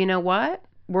say, you know what?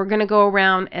 we're going to go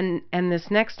around, and this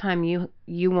next time you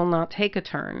will not take a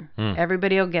turn.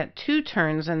 Everybody will get 2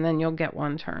 turns, and then you'll get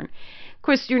 1 turn. Of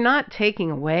course, you're not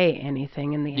taking away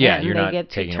anything in the end. You're they not get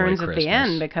 2 taking turns away at the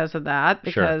end because of that,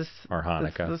 because or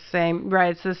Hanukkah. it's the same,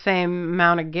 right? It's the same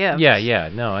amount of gifts. Yeah,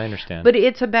 no, I understand. But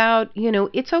it's about,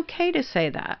 it's okay to say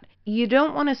that. You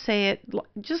don't want to say it,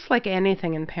 just like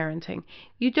anything in parenting,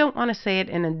 you don't want to say it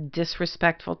in a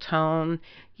disrespectful tone.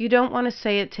 You don't want to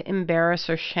say it to embarrass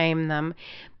or shame them.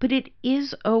 But it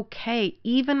is okay,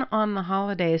 even on the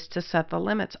holidays, to set the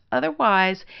limits.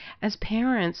 Otherwise, as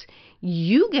parents,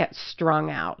 you get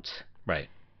strung out. Right.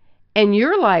 And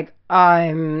you're like, by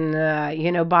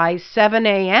 7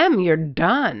 a.m., you're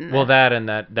done. Well,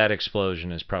 that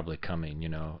explosion is probably coming,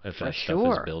 if that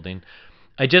stuff is building.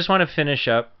 I just want to finish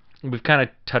up. We've kind of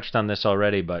touched on this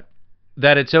already, but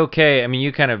that it's okay. I mean,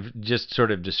 you kind of just sort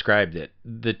of described it.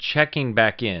 The checking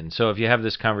back in. So if you have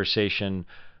this conversation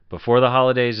before the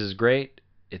holidays is great.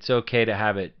 It's okay to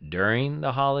have it during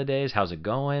the holidays. How's it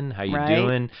going? How you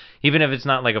doing? Even if it's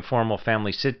not like a formal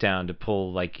family sit down, to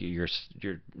pull like your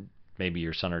maybe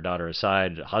your son or daughter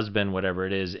aside, husband, whatever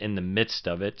it is, in the midst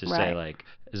of it to say like,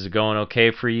 is it going okay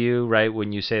for you? Right?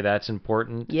 When you say that's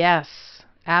important. Yes.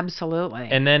 Absolutely.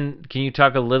 And then can you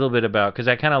talk a little bit about, because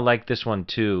I kind of like this one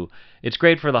too, it's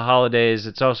great for the holidays,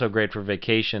 it's also great for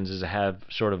vacations, is to have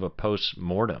sort of a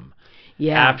post-mortem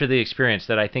after the experience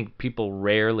that I think people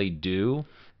rarely do.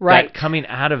 Right. That coming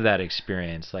out of that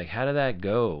experience, like, how did that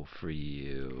go for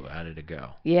you? How did it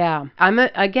go? Yeah. I'm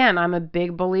a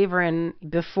big believer in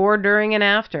before, during, and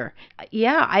after.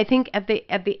 Yeah, I think at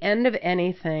the end of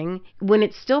anything, when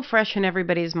it's still fresh in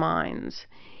everybody's minds,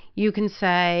 you can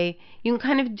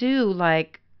kind of do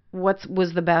like what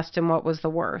was the best and what was the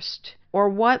worst, or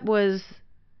what was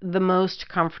the most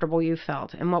comfortable you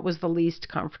felt and what was the least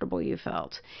comfortable you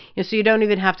felt. So you don't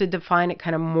even have to define it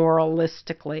kind of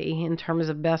moralistically in terms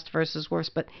of best versus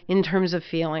worst, but in terms of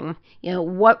feeling.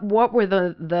 What were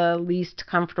the least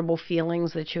comfortable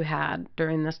feelings that you had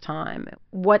during this time?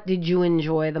 What did you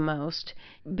enjoy the most?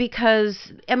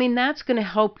 Because that's going to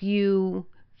help you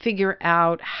figure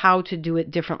out how to do it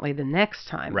differently the next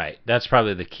time. Right. That's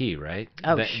probably the key, right?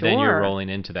 Sure. Then you're rolling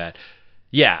into that.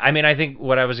 Yeah. I think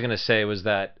what I was going to say was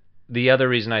that the other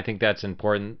reason I think that's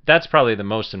important, that's probably the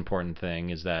most important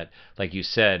thing, is that, like you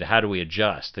said, how do we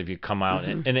adjust if you come out?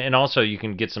 And also you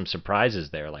can get some surprises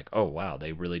there, like, oh, wow,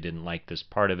 they really didn't like this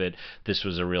part of it. This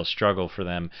was a real struggle for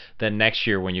them. Then next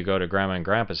year when you go to Grandma and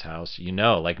Grandpa's house,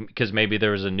 because maybe there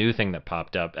was a new thing that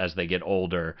popped up as they get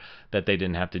older that they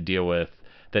didn't have to deal with,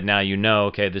 that now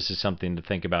okay, this is something to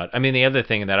think about. The other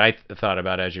thing that I thought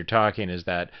about as you're talking is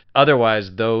that otherwise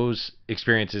those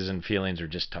experiences and feelings are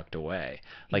just tucked away.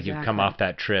 Like You've come off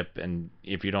that trip, and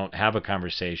if you don't have a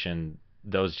conversation,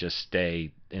 those just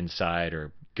stay inside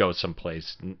or go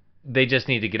someplace. They just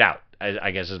need to get out.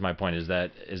 I guess is my point, is that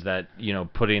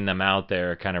putting them out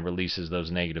there kind of releases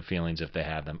those negative feelings if they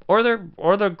have them, or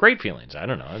they're great feelings. I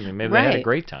don't know. Maybe they had a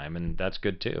great time, and that's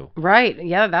good too. Right.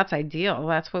 Yeah, that's ideal.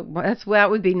 That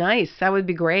would be nice. That would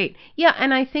be great. Yeah,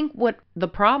 and I think what the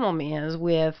problem is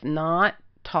with not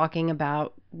talking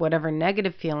about whatever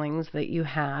negative feelings that you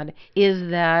had is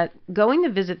that going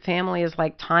to visit family is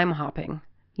like time hopping.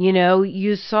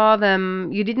 You saw them,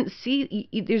 you didn't see,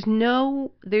 there's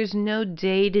no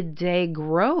day-to-day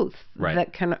growth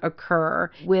that can occur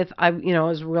with, I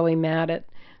was really mad at,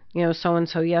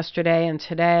 so-and-so yesterday, and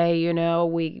today,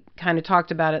 we kind of talked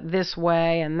about it this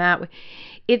way and that way.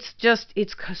 It's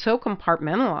so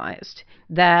compartmentalized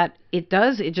that it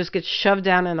just gets shoved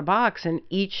down in a box, and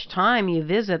each time you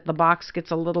visit, the box gets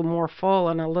a little more full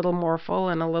and a little more full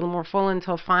and a little more full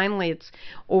until finally it's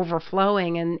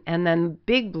overflowing, and then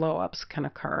big blow-ups can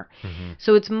occur.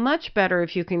 So it's much better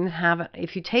if you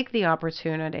take the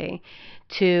opportunity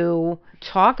to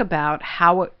talk about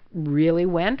how it really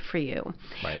went for you.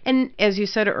 Right. And as you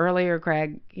said earlier,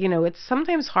 Greg, it's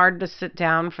sometimes hard to sit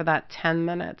down for that 10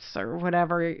 minutes or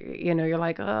whatever. You're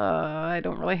like, I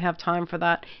don't really have time for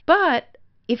that. But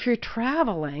if you're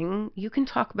traveling, you can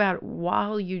talk about it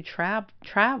while you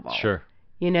travel. Sure.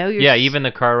 You're even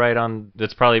the car ride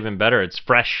that's probably even better. It's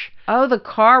fresh. Oh, the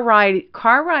car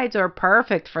rides are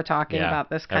perfect for talking about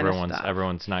this kind of stuff.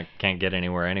 Everyone's can't get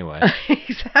anywhere anyway.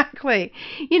 Exactly.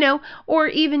 Or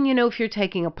even, if you're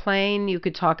taking a plane, you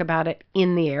could talk about it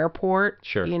in the airport.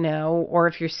 Sure. Or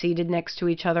if you're seated next to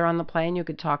each other on the plane, you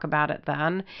could talk about it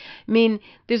then.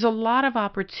 There's a lot of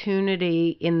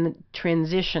opportunity in the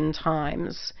transition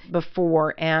times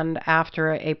before and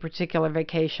after a particular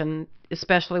vacation,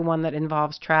 especially one that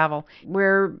involves travel,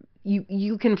 where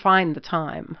you can find the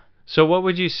time. So what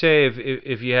would you say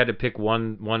if you had to pick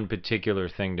one particular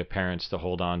thing to parents to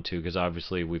hold on to? Because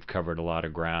obviously we've covered a lot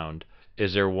of ground.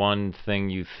 Is there one thing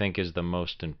you think is the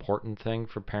most important thing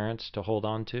for parents to hold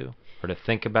on to or to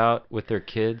think about with their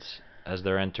kids as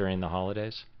they're entering the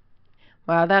holidays?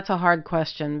 Well, that's a hard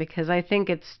question because I think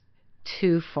it's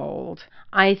twofold.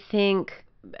 I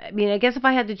guess if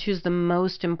I had to choose the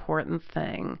most important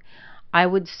thing, I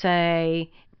would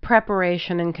say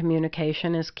preparation and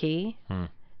communication is key.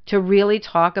 To really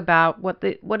talk about what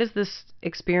is this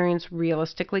experience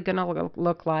realistically going to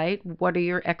look like? What are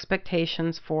your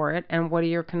expectations for it, and what are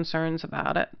your concerns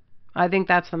about it? I think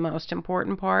that's the most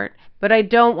important part. But I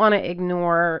don't want to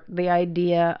ignore the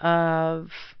idea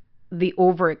of the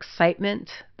overexcitement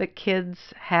that kids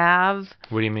have,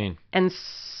 What do you mean? and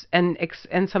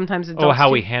sometimes Oh, adults how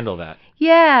too. we handle that.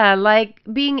 Yeah, like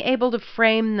being able to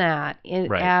frame that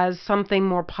Right. as something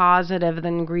more positive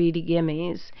than greedy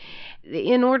gimmies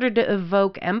in order to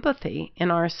evoke empathy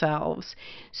in ourselves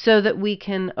so that we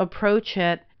can approach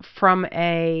it from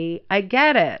I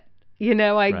get it.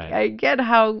 Right. I get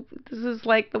how this is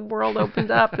like the world opened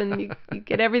up and you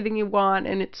get everything you want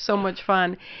and it's so much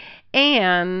fun.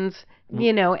 And,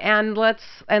 and let's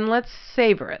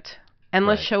savor it. And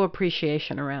let's Right. show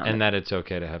appreciation around it. And that it's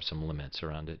okay to have some limits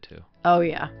around it too. Oh,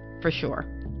 yeah, for sure.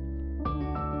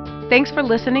 Thanks for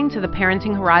listening to the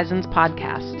Parenting Horizons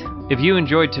podcast. If you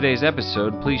enjoyed today's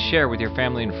episode, please share with your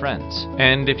family and friends.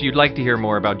 And if you'd like to hear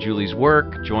more about Julie's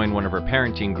work, join one of her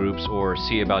parenting groups, or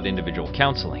see about individual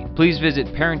counseling, please visit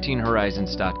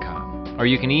parentinghorizons.com. Or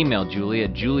you can email Julie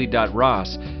at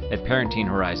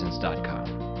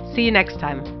julie.ross@parentinghorizons.com. See you next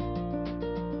time.